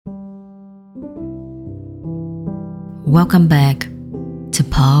Welcome back to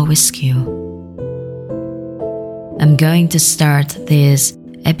Paul with You. I'm going to start this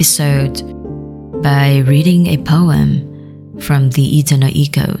episode by reading a poem from The Eternal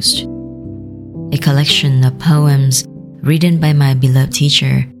Echoes, a collection of poems written by my beloved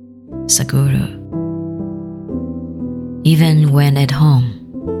teacher, Sadhguru. Even when at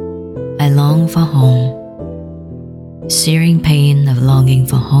home, I long for home, searing pain of longing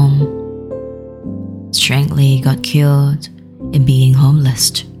for home, strangely got killed in being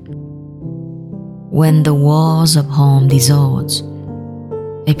homeless. When the walls of home dissolved,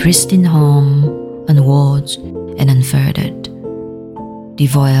 a pristine home unwalled and unfurthered,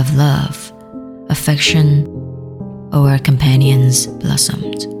 devoid of love, affection, or companions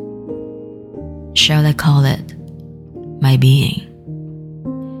blossomed. Shall I call it my being?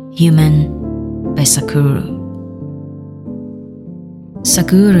 Human by Sadhguru.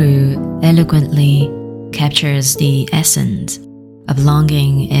 Sadhguru eloquently captures the essence of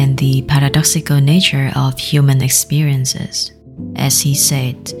longing and the paradoxical nature of human experiences, as he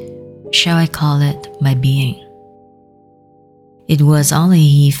said, "Shall I call it my being?" It was only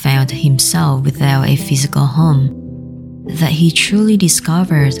he found himself without a physical home that he truly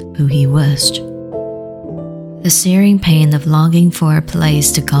discovered who he was. The searing pain of longing for a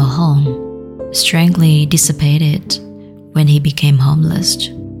place to call home strangely dissipated when he became homeless,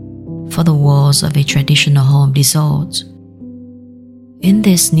 for the walls of a traditional home dissolved. In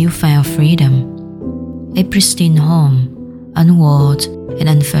this newfound freedom, a pristine home, unwalled and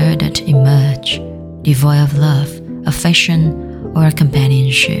unfurthered, emerged, devoid of love, affection, or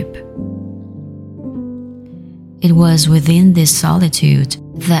companionship. It was within this solitude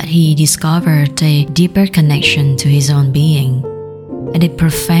that he discovered a deeper connection to his own being and a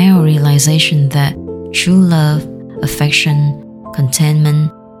profound realization that true love, affection,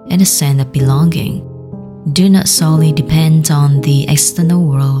 contentment, and a sense of belonging do not solely depend on the external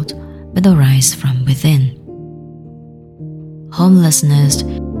world but arise from within. Homelessness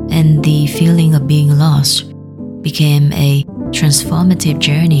and the feeling of being lost became a transformative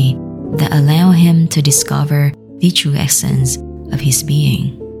journey that allowed him to discover the true essence of his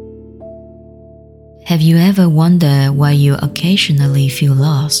being. Have you ever wondered why you occasionally feel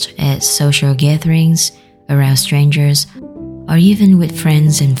lost at social gatherings, around strangers, or even with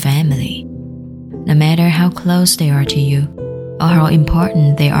friends and family? No matter how close they are to you or how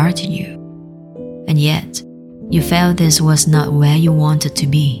important they are to you, and yet you felt this was not where you wanted to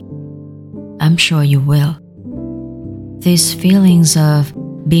be. I'm sure you will. These feelings of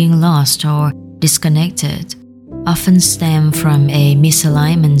being lost or disconnected often stem from a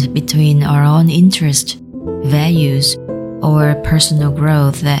misalignment between our own interests, values, or personal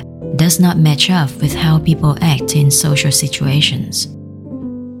growth that does not match up with how people act in social situations.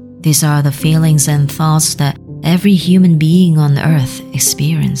 These are the feelings and thoughts that every human being on earth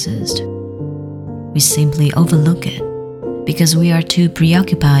experiences. We simply overlook it because we are too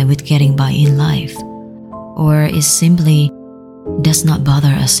preoccupied with getting by in life, or it simply does not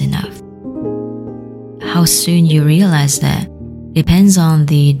bother us enough. How soon you realize that depends on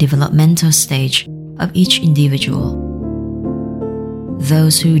the developmental stage of each individual.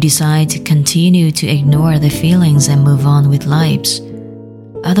 Those who decide to continue to ignore the feelings and move on with lives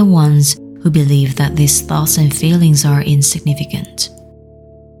are the ones who believe that these thoughts and feelings are insignificant.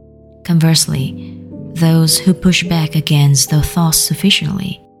 Conversely, those who push back against the thoughts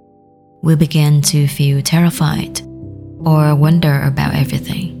sufficiently will begin to feel terrified or wonder about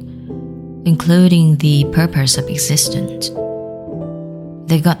everything, including the purpose of existence.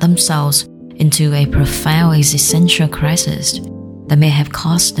 They got themselves into a profound existential crisis that may have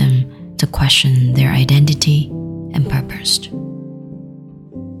caused them to question their identity and purpose.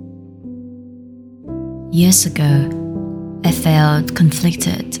 Years ago, I felt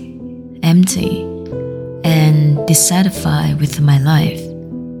conflicted, empty, and dissatisfied with my life.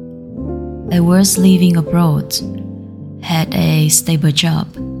 I was living abroad, had a stable job,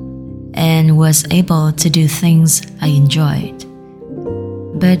 and was able to do things I enjoyed.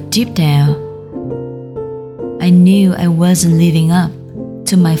 But deep down, I knew I wasn't living up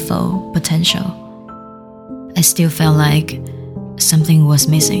to my full potential. I still felt like something was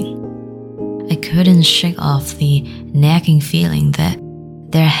missing. I couldn't shake off the nagging feeling that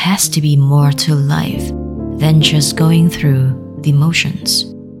there has to be more to life than just going through the motions.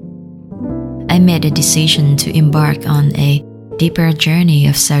 I made a decision to embark on a deeper journey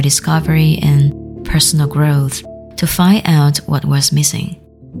of self-discovery and personal growth to find out what was missing.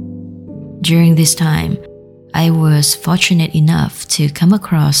 During this time, I was fortunate enough to come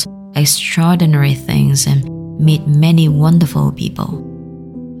across extraordinary things and meet many wonderful people.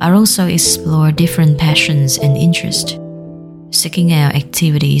 I also explore different passions and interests, seeking out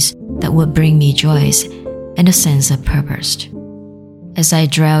activities that would bring me joy and a sense of purpose. As I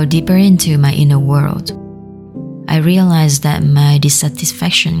delve deeper into my inner world, I realized that my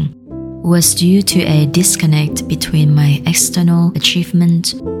dissatisfaction was due to a disconnect between my external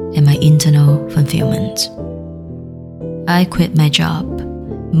achievement and my internal fulfillment. I quit my job,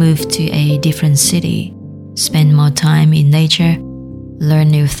 moved to a different city, spent more time in nature, learn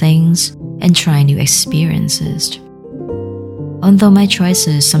new things, and try new experiences. Although my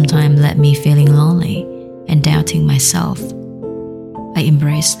choices sometimes led me feeling lonely and doubting myself, I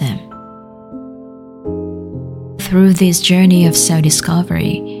embraced them. Through this journey of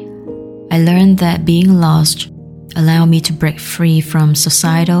self-discovery, I learned that being lost allowed me to break free from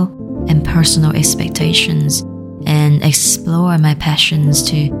societal and personal expectations and explore my passions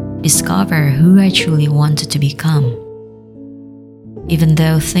to discover who I truly wanted to become. Even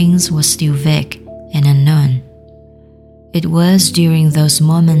though things were still vague and unknown, it was during those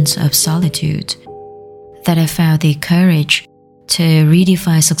moments of solitude that I found the courage to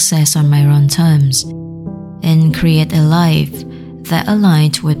redefine success on my own terms and create a life that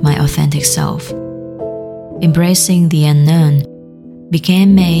aligned with my authentic self. Embracing the unknown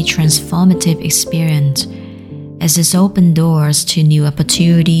became a transformative experience as it opened doors to new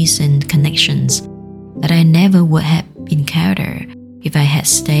opportunities and connections that I never would have encountered if I had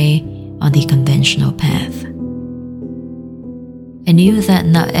stayed on the conventional path. I knew that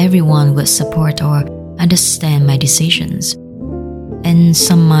not everyone would support or understand my decisions, and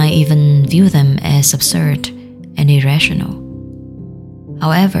some might even view them as absurd and irrational.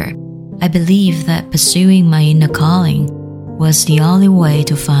 However, I believe that pursuing my inner calling was the only way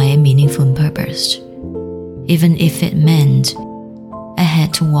to find meaningful purpose, even if it meant I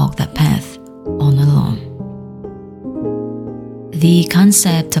had to walk that path on alone. The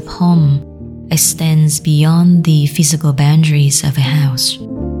concept of home extends beyond the physical boundaries of a house.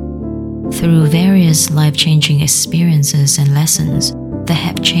 Through various life-changing experiences and lessons that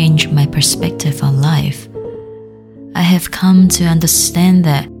have changed my perspective on life, I have come to understand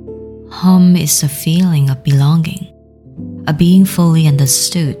that home is a feeling of belonging, of being fully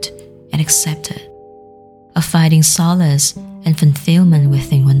understood and accepted, of finding solace and fulfillment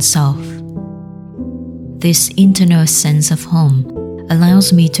within oneself. This internal sense of home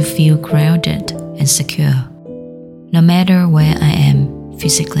allows me to feel grounded and secure, no matter where I am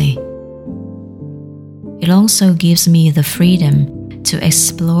physically. It also gives me the freedom to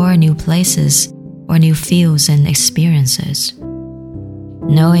explore new places or new fields and experiences,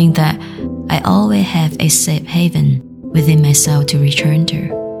 knowing that I always have a safe haven within myself to return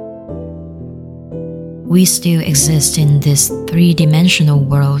to. We still exist in this three-dimensional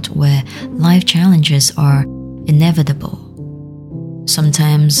world where life challenges are inevitable.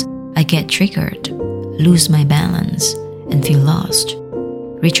 Sometimes I get triggered, lose my balance, and feel lost,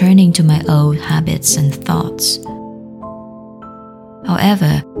 returning to my old habits and thoughts.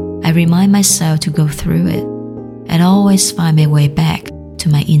 However, I remind myself to go through it and always find my way back to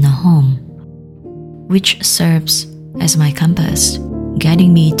my inner home, which serves as my compass,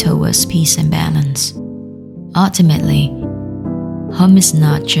 guiding me towards peace and balance. Ultimately, home is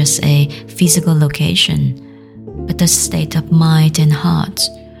not just a physical location, but a state of mind and heart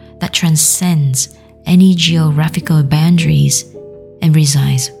that transcends any geographical boundaries and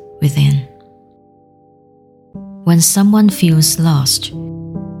resides within. When someone feels lost,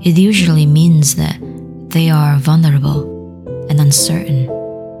 it usually means that they are vulnerable and uncertain,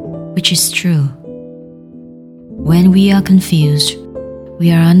 which is true. When we are confused, we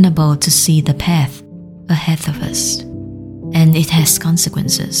are unable to see the path ahead of us, and it has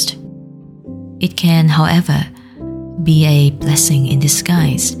consequences. It can, however, be a blessing in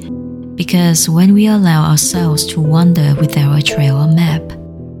disguise, because when we allow ourselves to wander without a trail or map,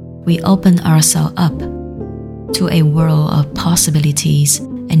 we open ourselves up to a world of possibilities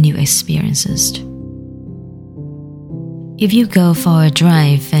and new experiences. If you go for a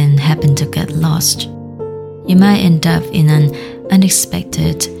drive and happen to get lost, you might end up in an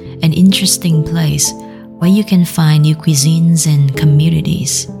unexpected and interesting place where you can find new cuisines and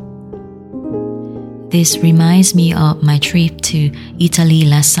communities. This reminds me of my trip to Italy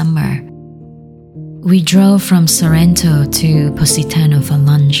last summer. We drove from Sorrento to Positano for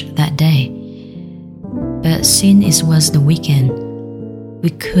lunch that day, but since it was the weekend, we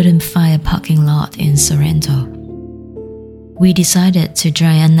couldn't find a parking lot in Sorrento. We decided to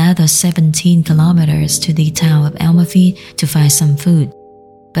drive another 17 kilometers to the town of Amalfi to find some food,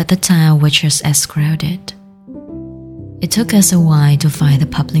 but the town was just as crowded. It took us a while to find the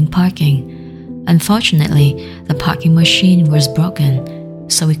public parking. Unfortunately, the parking machine was broken,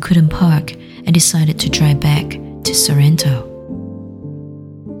 so we couldn't park and decided to drive back to Sorrento.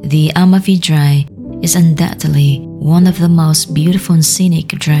 The Amalfi Drive is undoubtedly one of the most beautiful and scenic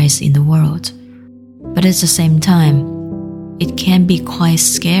drives in the world, but at the same time, it can be quite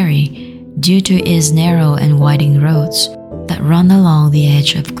scary due to its narrow and winding roads that run along the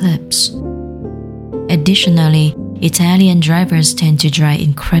edge of cliffs. Additionally, Italian drivers tend to drive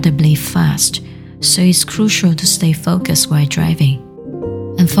incredibly fast, so it's crucial to stay focused while driving.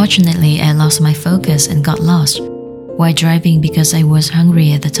 Unfortunately, I lost my focus and got lost while driving because I was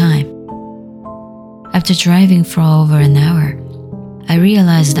hungry at the time. After driving for over an hour, I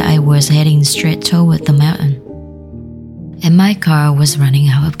realized that I was heading straight toward the mountain, and my car was running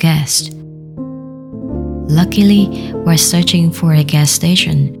out of gas. Luckily, while searching for a gas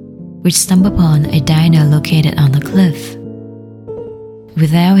station, we stumbled upon a diner located on the cliff.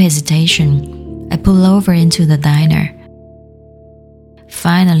 Without hesitation, I pulled over into the diner.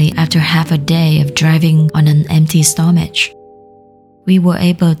 Finally, after half a day of driving on an empty stomach, we were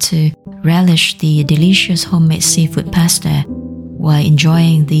able to relish the delicious homemade seafood pasta while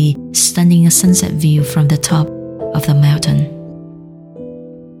enjoying the stunning sunset view from the top of the mountain.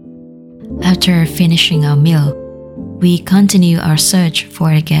 After finishing our meal, we continued our search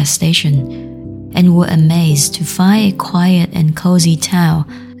for a gas station and were amazed to find a quiet and cozy town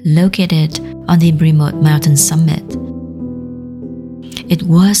located on the remote mountain summit. It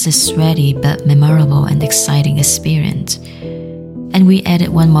was a sweaty but memorable and exciting experience, and we added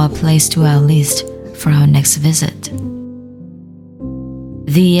one more place to our list for our next visit.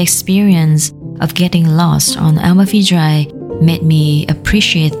 The experience of getting lost on Amalfi Drive made me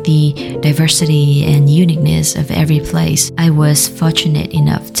appreciate the diversity and uniqueness of every place I was fortunate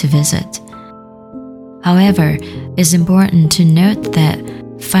enough to visit. However, it's important to note that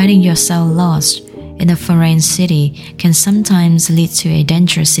finding yourself lost in a foreign city can sometimes lead to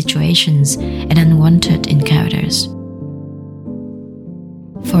dangerous situations and unwanted encounters.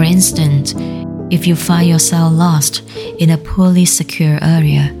 For instance, if you find yourself lost in a poorly secure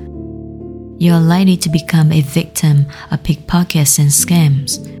area, you are likely to become a victim of pickpockets and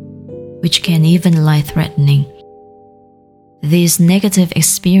scams, which can even be life-threatening. These negative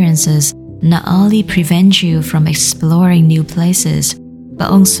experiences not only prevent you from exploring new places, but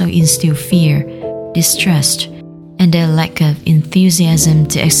also instill fear, distrust, and a lack of enthusiasm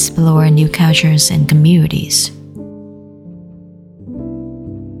to explore new cultures and communities.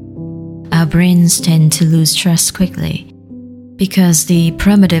 Our brains tend to lose trust quickly, because the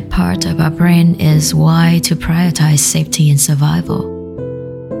primitive part of our brain is wired to prioritize safety and survival.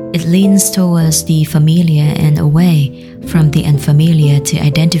 It leans towards the familiar and away from the unfamiliar to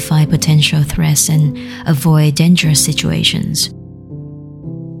identify potential threats and avoid dangerous situations.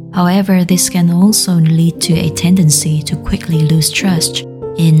 However, this can also lead to a tendency to quickly lose trust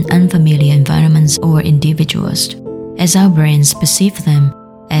in unfamiliar environments or individuals, as our brains perceive them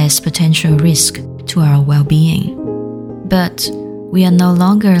as potential risk to our well-being. But we are no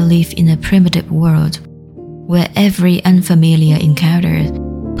longer live in a primitive world where every unfamiliar encounter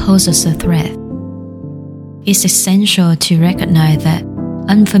poses a threat. It's essential to recognize that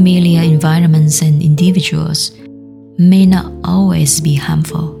unfamiliar environments and individuals may not always be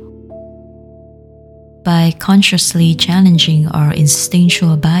harmful. By consciously challenging our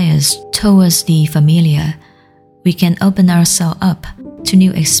instinctual bias towards the familiar, we can open ourselves up to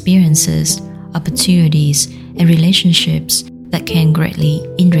new experiences, opportunities, and relationships that can greatly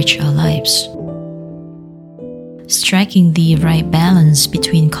enrich our lives. Striking the right balance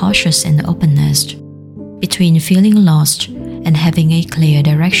between cautious and openness, between feeling lost and having a clear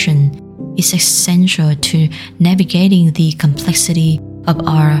direction, is essential to navigating the complexity of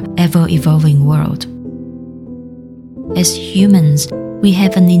our ever-evolving world. As humans, we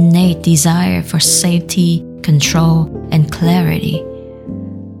have an innate desire for safety, control, and clarity.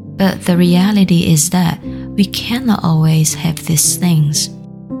 But the reality is that we cannot always have these things.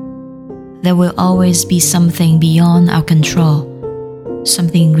 There will always be something beyond our control,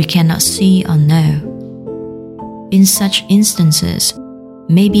 something we cannot see or know. In such instances,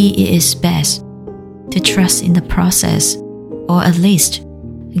 maybe it is best to trust in the process, or at least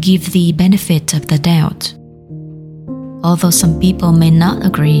give the benefit of the doubt. Although some people may not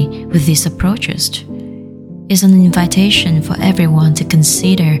agree with these approaches, it's an invitation for everyone to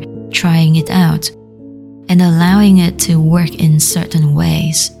consider trying it out and allowing it to work in certain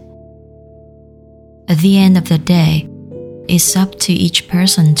ways. At the end of the day, it's up to each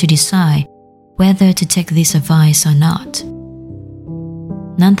person to decide whether to take this advice or not.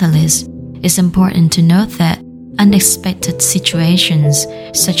 Nonetheless, it's important to note that unexpected situations,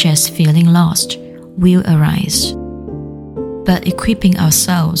 such as feeling lost, will arise. but equipping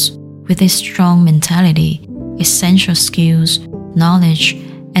ourselves with a strong mentality, essential skills, knowledge,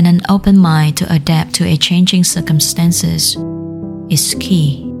 and an open mind to adapt to a changing circumstances is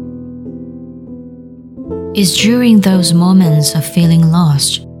key. It's during those moments of feeling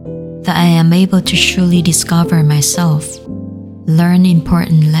lost that I am able to truly discover myself, learn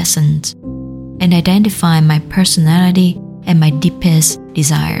important lessons, and identify my personality and my deepest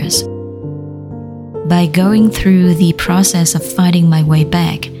desires. By going through the process of finding my way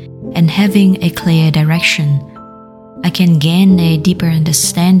back and having a clear direction, I can gain a deeper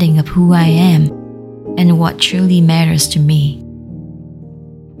understanding of who I am and what truly matters to me.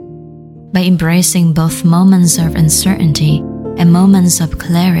 By embracing both moments of uncertainty and moments of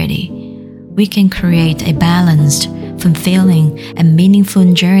clarity, we can create a balanced, fulfilling, and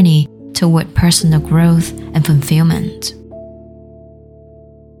meaningful journey toward personal growth and fulfillment.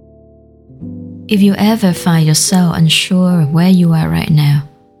 If you ever find yourself unsure of where you are right now,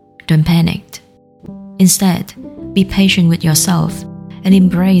 don't panic. Instead, be patient with yourself and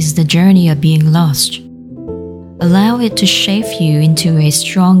embrace the journey of being lost. Allow it to shape you into a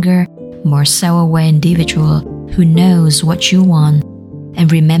stronger, more self-aware individual who knows what you want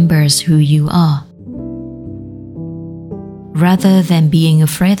and remembers who you are. Rather than being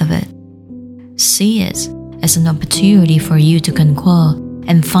afraid of it, see it as an opportunity for you to conquer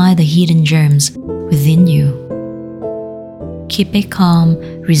and find the hidden gems within you. Keep a calm,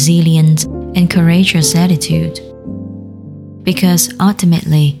 resilient, and courageous attitude, because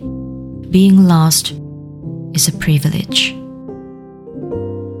ultimately, being lost is a privilege.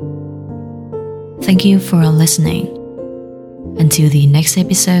 Thank you for listening. Until the next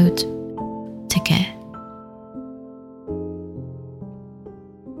episode, take care.